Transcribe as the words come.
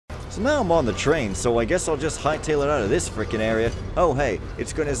So now I'm on the train, so I guess I'll just hightail it out of this frickin' area. Oh, hey,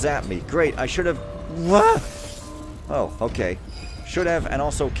 it's gonna zap me. Great, I should have... What? Oh, okay. Should have and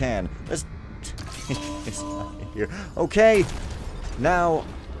also can. Let's... It's not here. Okay. Now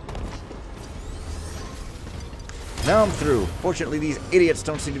I'm through. Fortunately, these idiots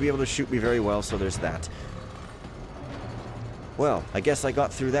don't seem to be able to shoot me very well, so there's that. Well, I guess I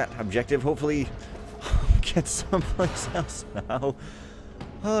got through that objective. Hopefully, I'll get someplace else now.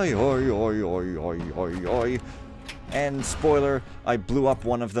 Oi, oi, oi, oi, oi, oi, oi. And spoiler, I blew up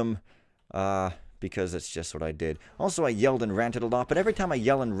one of them, because it's just what I did. Also, I yelled and ranted a lot, but every time I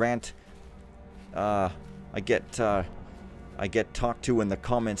yell and rant, I get talked to in the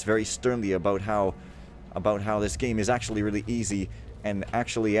comments very sternly about how this game is actually really easy, and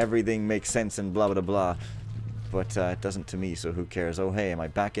actually everything makes sense and blah blah blah. But it doesn't to me, so who cares? Oh hey, am I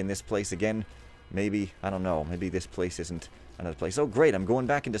back in this place again? Maybe, I don't know, maybe this place isn't another place. Oh great, I'm going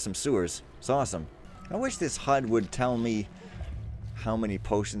back into some sewers. It's awesome. I wish this HUD would tell me how many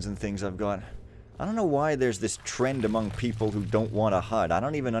potions and things I've got. I don't know why there's this trend among people who don't want a HUD. I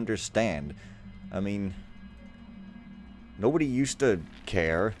don't even understand. I mean, nobody used to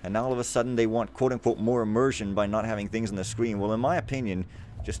care, and now all of a sudden they want quote-unquote more immersion by not having things on the screen. Well, in my opinion,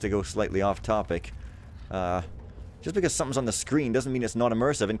 just to go slightly off topic, just because something's on the screen doesn't mean it's not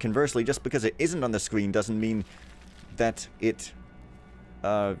immersive, and conversely, just because it isn't on the screen doesn't mean that it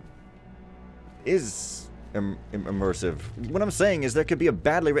is immersive. What I'm saying is there could be a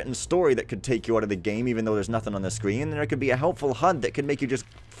badly written story that could take you out of the game even though there's nothing on the screen, and there could be a helpful HUD that could make you just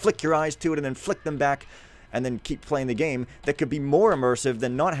flick your eyes to it and then flick them back and then keep playing the game. That could be more immersive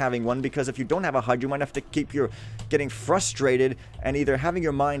than not having one, because if you don't have a HUD, you might have to keep getting frustrated and either having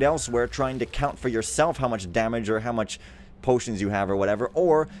your mind elsewhere trying to count for yourself how much damage or how much potions you have or whatever,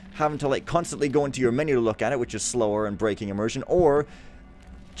 or having to like constantly go into your menu to look at it, which is slower and breaking immersion, or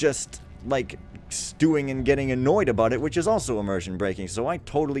just like stewing and getting annoyed about it, which is also immersion breaking. So I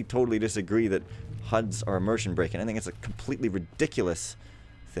totally disagree that HUDs are immersion breaking. I think it's a completely ridiculous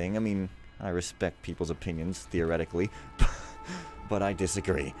thing. I mean, I respect people's opinions, theoretically, but I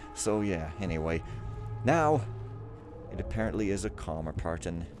disagree. So yeah, anyway. Now, it apparently is a calmer part,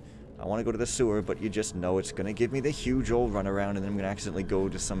 and I want to go to the sewer, but you just know it's going to give me the huge old runaround, and then I'm going to accidentally go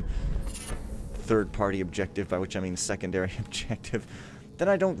to some third-party objective, by which I mean secondary objective, that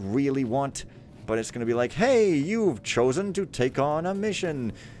I don't really want, but it's going to be like, hey, you've chosen to take on a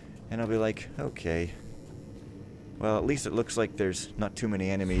mission. And I'll be like, okay. Well, at least it looks like there's not too many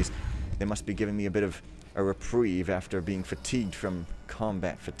enemies. They must be giving me a bit of a reprieve after being fatigued from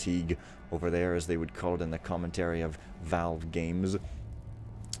combat fatigue over there, as they would call it in the commentary of Valve games.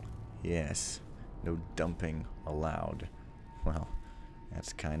 Yes, no dumping allowed. Well,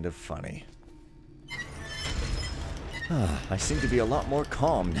 that's kind of funny. I seem to be a lot more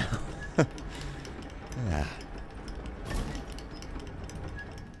calm now.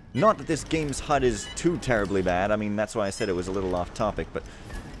 Not that this game's HUD is too terribly bad. I mean, that's why I said it was a little off topic, but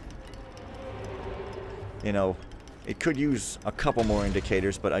you know, it could use a couple more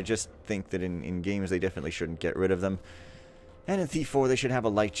indicators, but I just think that in games they definitely shouldn't get rid of them. And in Thief 4 they should have a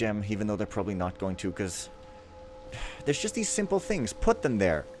light gem, even though they're probably not going to, because there's just these simple things. Put them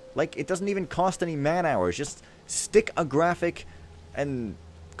there. Like, it doesn't even cost any man-hours. Just stick a graphic and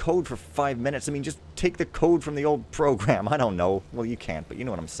code for 5 minutes. I mean, just take the code from the old program. I don't know. Well, you can't, but you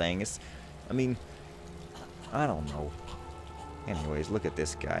know what I'm saying. I mean, I don't know. Anyways, look at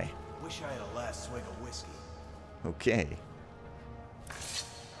this guy. Wish I had a last swig of whiskey. Okay.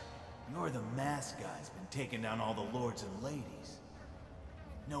 You're the masked guy's been taking down all the lords and ladies.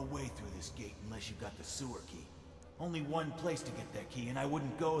 No way through this gate unless you got the sewer key. Only one place to get that key, and I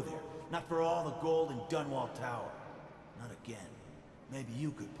wouldn't go there. Not for all the gold in Dunwall Tower. Not again. Maybe you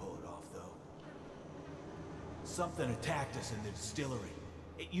could pull it off, though. Something attacked us in the distillery.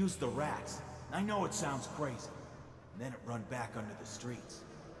 It used the rats. I know it sounds crazy. And then it run back under the streets.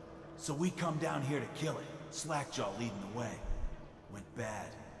 So we come down here to kill it. Slackjaw leading the way. Went bad.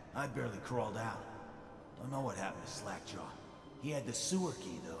 I barely crawled out. Don't know what happened to Slackjaw. He had the sewer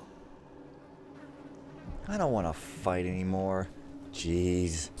key, though. I don't want to fight anymore.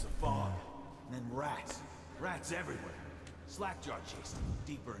 Jeez. It's a fog. And then rats. Rats everywhere. Slackjaw chasing them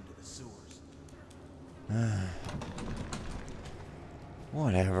deeper into the sewers.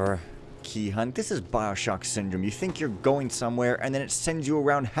 Whatever. Key hunt. This is Bioshock Syndrome. You think you're going somewhere, and then it sends you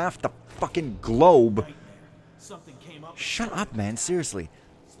around half the fucking globe. Shut up, man. Seriously.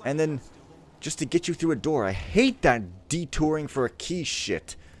 And then, just to get you through a door. I hate that detouring for a key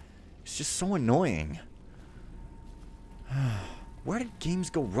shit. It's just so annoying. Where did games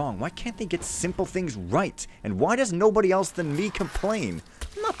go wrong? Why can't they get simple things right? And why does nobody else than me complain?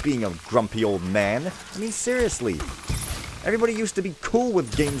 I'm not being a grumpy old man. I mean, seriously. Everybody used to be cool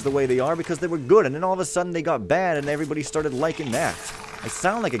with games the way they are because they were good, and then all of a sudden they got bad and everybody started liking that. I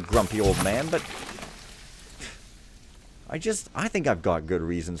sound like a grumpy old man, but I think I've got good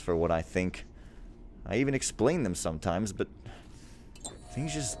reasons for what I think. I even explain them sometimes, but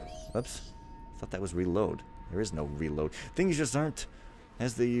things just... Oops. I thought that was reload. There is no reload. Things just aren't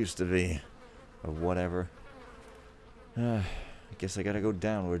as they used to be. Or whatever. I guess I gotta go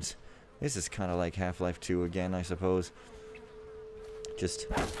downwards. This is kind of like Half-Life 2 again, I suppose. Just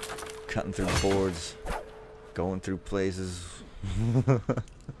cutting through boards, going through places.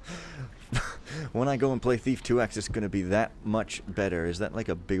 When I go and play Thief 2X, it's going to be that much better. Is that like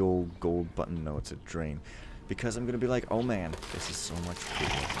a big old gold button? No, it's a drain. Because I'm going to be like, oh man, this is so much cooler.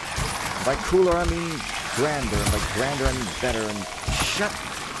 By cooler, I mean grander. And by grander, I mean better. And shut...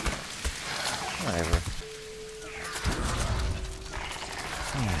 Whatever.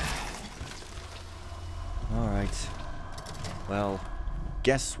 Alright. Well,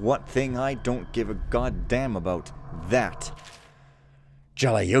 guess what thing I don't give a goddamn about? That.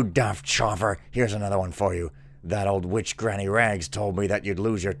 Jelly, you daft choffer. Here's another one for you. That old witch Granny Rags told me that you'd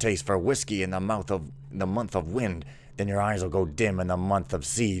lose your taste for whiskey in the month of wind. Then your eyes will go dim in the month of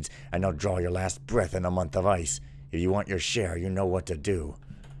seeds, and you'll draw your last breath in the month of ice. If you want your share, you know what to do.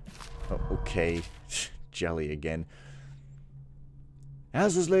 Oh, okay. Jelly again.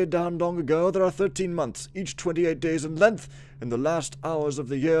 As was laid down long ago, there are 13 months, each 28 days in length. In the last hours of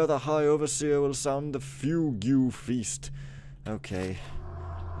the year, the High Overseer will sound the Fugue Feast. Okay.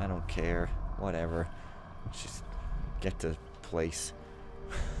 I don't care. Whatever. Just get to place.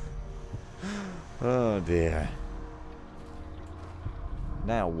 Oh dear.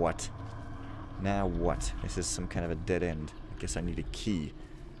 Now what? Now what? This is some kind of a dead end. I guess I need a key.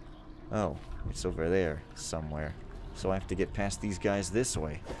 Oh, it's over there somewhere. So I have to get past these guys this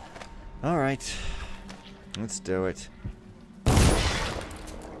way. Alright. Let's do it.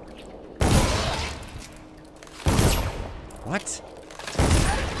 What?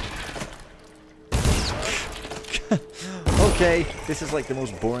 Okay, this is like the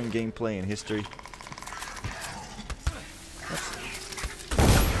most boring gameplay in history.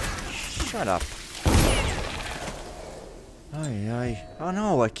 Shut up. Aye. Oh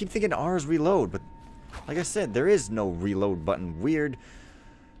no, I keep thinking R is reload, but like I said, there is no reload button. Weird.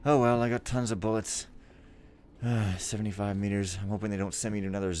 Oh well, I got tons of bullets. 75 meters. I'm hoping they don't send me to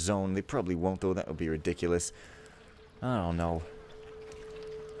another zone. They probably won't though, that would be ridiculous. I don't know.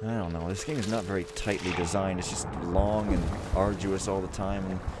 This game is not very tightly designed. It's just long and arduous all the time.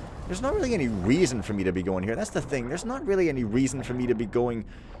 And there's not really any reason for me to be going here. That's the thing. There's not really any reason for me to be going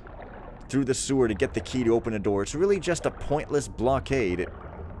through the sewer to get the key to open a door. It's really just a pointless blockade.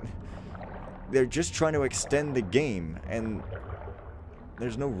 They're just trying to extend the game, and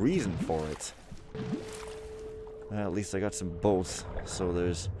there's no reason for it. Well, at least I got some bolts, so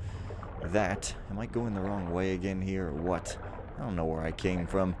there's that. Am I going the wrong way again here, or what? I don't know where I came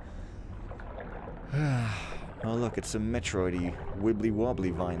from. Oh look, it's some Metroid-y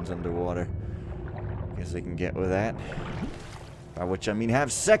wibbly-wobbly vines underwater. Guess I can get with that. By which I mean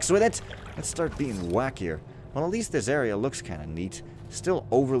have sex with it! Let's start being wackier. Well, at least this area looks kind of neat. Still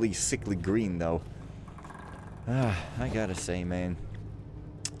overly sickly green, though. I gotta say, man.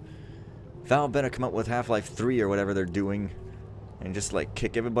 Valve better come up with Half-Life 3 or whatever they're doing. And just, like,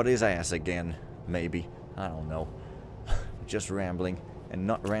 kick everybody's ass again. Maybe. I don't know. Just rambling. And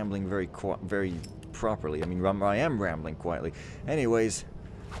not rambling very properly. I mean, I am rambling quietly. Anyways.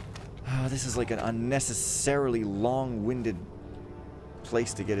 This is like an unnecessarily long-winded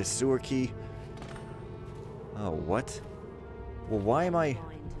place to get a sewer key. Oh, what? Well, why am I...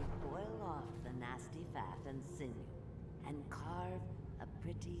 Going to boil off the nasty fat and sinew and carve a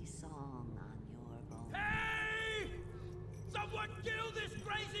pretty song on your bones. Hey! Someone kill this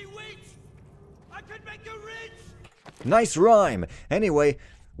crazy witch! I could make a rich! Nice rhyme! Anyway,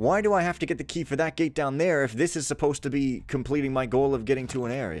 why do I have to get the key for that gate down there if this is supposed to be completing my goal of getting to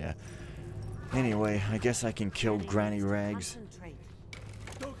an area? Anyway, I guess I can kill Granny Rags. Concentrate.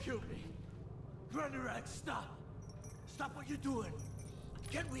 Don't kill me. Granny Rags, stop. Stop what you're doing.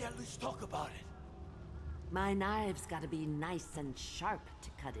 Can't we at least talk about it? My knives gotta be nice and sharp to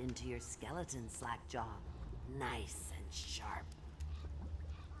cut into your skeleton, Slackjaw. Nice and sharp.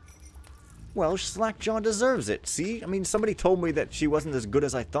 Well, Slackjaw deserves it. See? I mean, somebody told me that she wasn't as good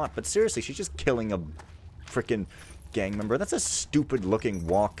as I thought, but seriously, she's just killing a frickin' gang member. That's a stupid-looking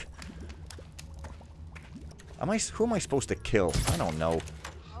walk. Who am I supposed to kill? I don't know.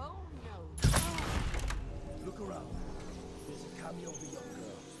 Oh no. Look around. There's a cameo of a young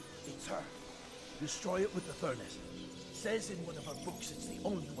girl. It's her. Destroy it with the furnace. says in one of her books it's the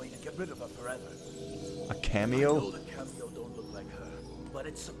only way to get rid of her forever. A I cameo? know the cameo don't look like her, but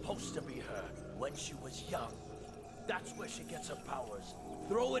it's supposed to be her when she was young. That's where she gets her powers.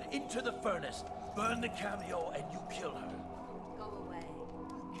 Throw it into the furnace, burn the cameo, and you kill her. Go away.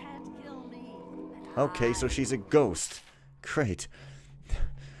 You can't kill me. Okay, so she's a ghost. Great.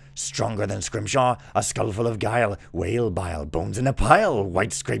 Stronger than Scrimshaw, a skull full of guile, whale bile, bones in a pile,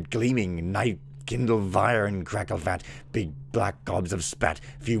 white scraped gleaming, night kindle fire and crackle fat, big black gobs of spat,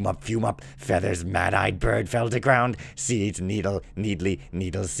 fume up, feathers, mad-eyed bird fell to ground, see its needle,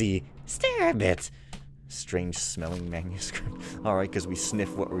 needle see, stare a bit. Strange smelling manuscript. Alright, because we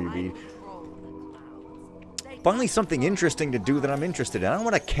sniff what we read. Finally something interesting to do that I'm interested in. I don't know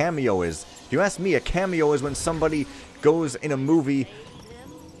what a cameo is. If you ask me, a cameo is when somebody goes in a movie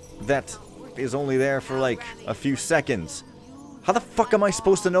that is only there for like a few seconds. How the fuck am I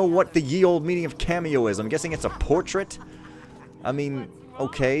supposed to know what the ye old meaning of cameo is? I'm guessing it's a portrait? I mean,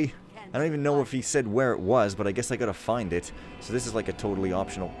 okay. I don't even know if he said where it was, but I guess I gotta find it. So this is like a totally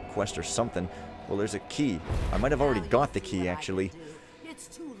optional quest or something. Well, there's a key. I might have already got the key, actually. It's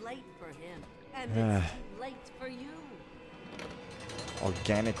too late for him, and it's too late for you.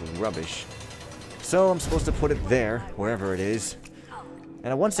 Organic rubbish. So I'm supposed to put it there, wherever it is.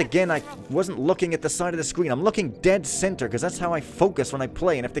 And once again, I wasn't looking at the side of the screen. I'm looking dead center, because that's how I focus when I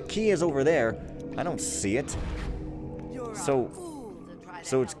play. And if the key is over there, I don't see it. So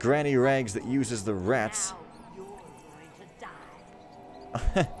it's Granny Rags that uses the rats.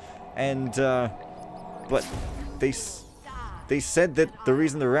 And, but they said that the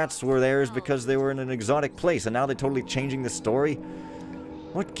reason the rats were there is because they were in an exotic place, and now they're totally changing the story?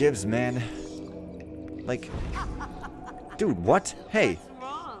 What gives, man? Like, dude, what? Hey. What's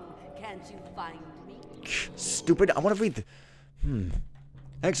wrong? Can't you find me? Stupid. I want to read the...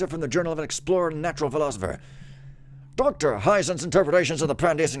 Excerpt from the Journal of an Explorer and Natural Philosopher. Dr. Hyacinth's interpretations of the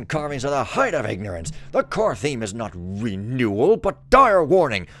Prandisan carvings are the height of ignorance. The core theme is not renewal, but dire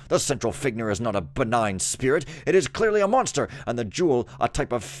warning. The central figure is not a benign spirit. It is clearly a monster, and the jewel a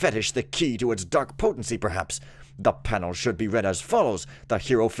type of fetish, the key to its dark potency, perhaps. The panel should be read as follows. The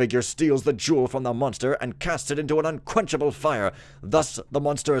hero figure steals the jewel from the monster and casts it into an unquenchable fire. Thus, the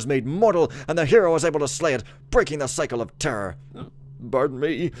monster is made mortal, and the hero is able to slay it, breaking the cycle of terror. Pardon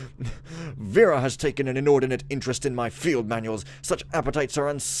me. Vera has taken an inordinate interest in my field manuals. Such appetites are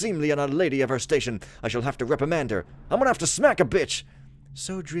unseemly in a lady of her station. I shall have to reprimand her. I'm gonna have to smack a bitch.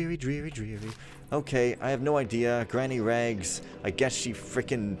 So dreary, dreary, dreary. Okay, I have no idea. Granny Rags, I guess she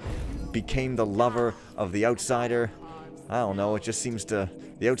frickin' became the lover of the outsider. I don't know, it just seems to...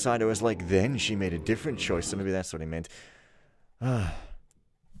 The outsider was like, then she made a different choice, so maybe that's what he meant.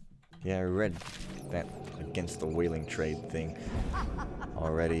 Yeah, I read that against the whaling trade thing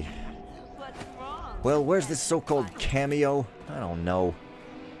already. What's wrong? Well, where's this so-called cameo? I don't know.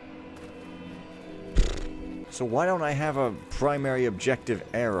 So why don't I have a primary objective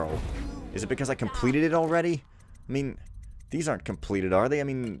arrow? Is it because I completed it already? I mean, these aren't completed, are they? I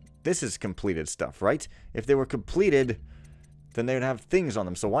mean, this is completed stuff, right? If they were completed, then they would have things on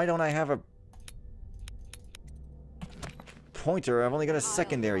them. So why don't I have a pointer? I've only got a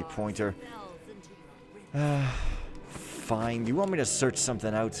secondary pointer. Fine. You want me to search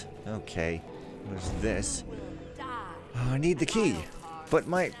something out? Okay. There's this. Oh, I need the key. But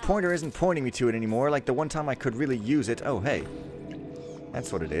my pointer isn't pointing me to it anymore, like the one time I could really use it. Oh, hey.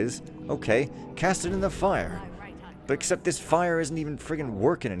 That's what it is. Okay. Cast it in the fire. But except this fire isn't even friggin'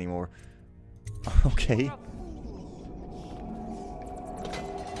 working anymore. Okay.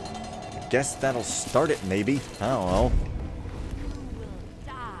 Guess that'll start it, maybe. I don't know.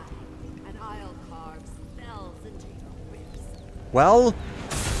 Well?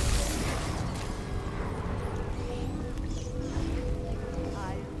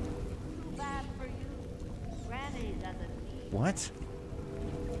 What?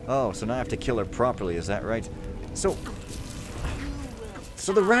 Oh, so now I have to kill her properly, is that right? So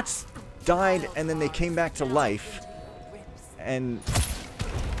the rats died and then they came back to life. And...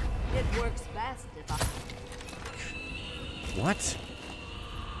 It works best if I... What?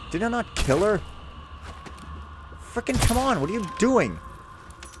 Did I not kill her? Frickin' come on, what are you doing?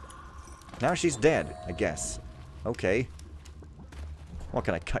 Now she's dead, I guess. Okay. What,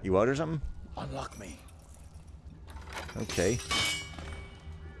 can I cut you out or something? Unlock me. Okay.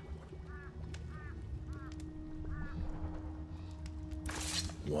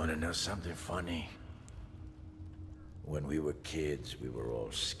 Wanna know something funny? When we were kids, we were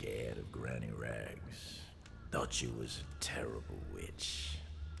all scared of Granny Rags. Thought she was a terrible witch.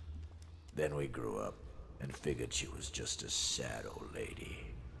 Then we grew up and figured she was just a sad old lady.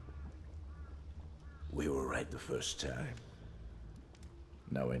 We were right the first time.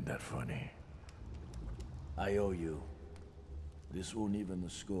 Now ain't that funny? I owe you. This won't even the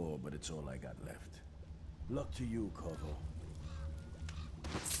score, but it's all I got left. Luck to you, Corvo.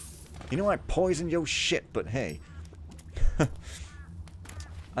 You know I poisoned your shit, but hey.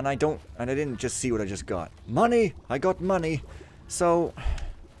 And I didn't just see what I just got. Money! I got money! So,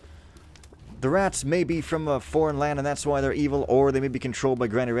 the rats may be from a foreign land and that's why they're evil, or they may be controlled by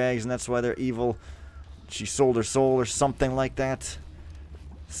Granny Rags and that's why they're evil. She sold her soul or something like that.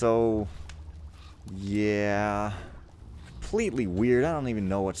 So, yeah. Completely weird. I don't even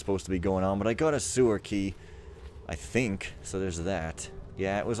know what's supposed to be going on, but I got a sewer key. I think. So there's that.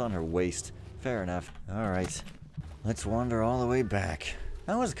 Yeah, it was on her waist. Fair enough. Alright. Let's wander all the way back.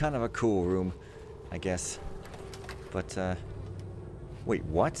 That was kind of a cool room, I guess. But, wait,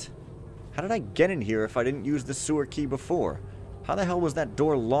 what? How did I get in here if I didn't use the sewer key before? How the hell was that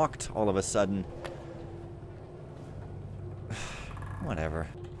door locked all of a sudden? Whatever.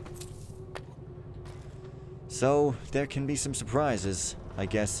 So, there can be some surprises, I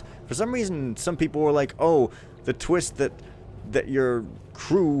guess. For some reason, some people were like, oh, the twist that your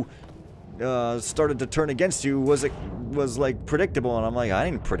crew started to turn against you was like predictable, and I'm like, I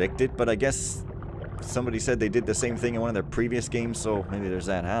didn't predict it, but I guess somebody said they did the same thing in one of their previous games, so maybe there's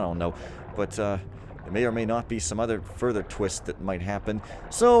that, I don't know. But there may or may not be some other further twist that might happen.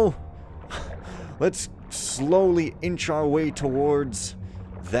 So, let's slowly inch our way towards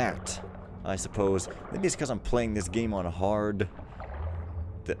that, I suppose. Maybe it's because I'm playing this game on hard.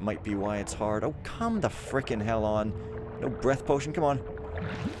 That might be why it's hard. Oh, come the frickin' hell on. No breath potion, come on.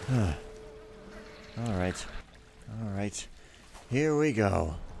 Alright. Alright. Here we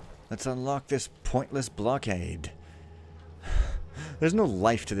go. Let's unlock this pointless blockade. There's no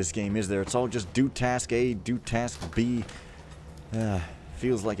life to this game, is there? It's all just do task A, do task B.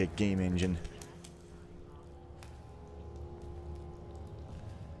 Feels like a game engine.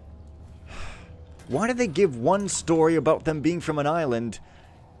 Why did they give one story about them being from an island,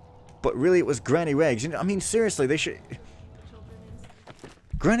 but really it was Granny Rags? I mean, seriously, they should...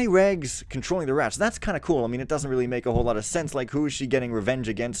 Granny Rags controlling the rats, that's kind of cool. I mean, it doesn't really make a whole lot of sense, like, who is she getting revenge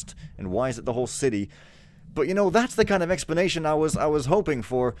against, and why is it the whole city? But, you know, that's the kind of explanation I was hoping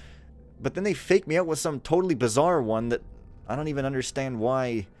for. But then they fake me out with some totally bizarre one that I don't even understand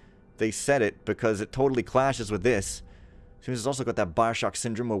why they said it, because it totally clashes with this. Seems it's also got that Bioshock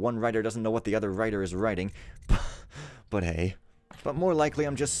syndrome where one writer doesn't know what the other writer is writing. But hey. But more likely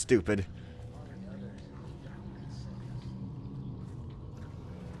I'm just stupid.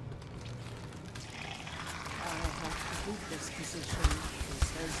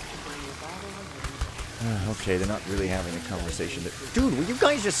 Okay, they're not really having a conversation. Dude, will you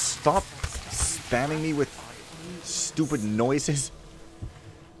guys just stop spamming me with stupid noises?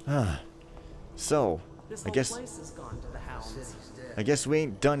 So, I guess we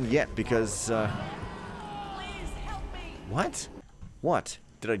ain't done yet because, What? What?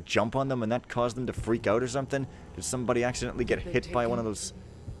 Did I jump on them and that caused them to freak out or something? Did somebody accidentally get hit by one of those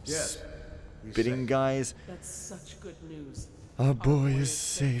spitting guys? That's such good news. Our boy is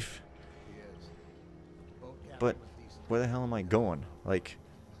safe. But where the hell am I going? Like,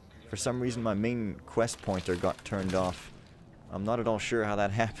 for some reason my main quest pointer got turned off. I'm not at all sure how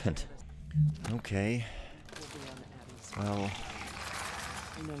that happened. Okay. Well,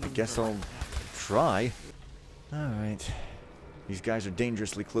 I guess I'll try. Alright. These guys are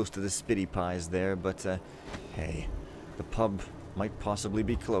dangerously close to the spitty pies there, but, hey, the pub might possibly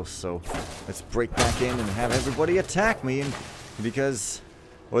be close, so let's break back in and have everybody attack me, and because,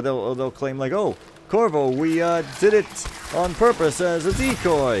 or they'll claim like, oh, Corvo, we, did it on purpose as a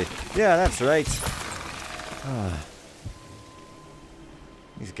decoy. Yeah, that's right.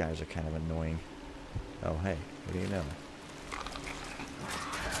 These guys are kind of annoying. Oh, hey, what do you know?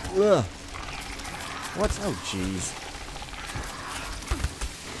 Ugh. What? Oh, jeez.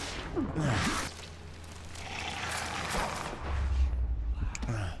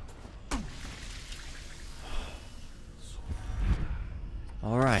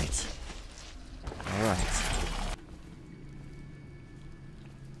 All right. All right.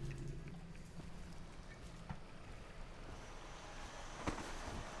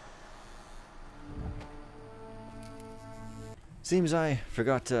 Seems I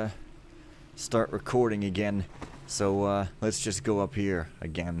forgot to start recording again, so let's just go up here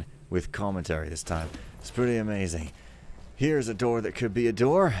again with commentary this time. It's pretty amazing. Here's a door that could be a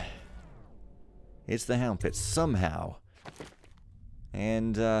door. It's the Hound Pit somehow.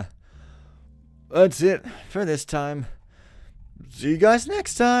 And that's it for this time. See you guys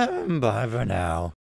next time. Bye for now.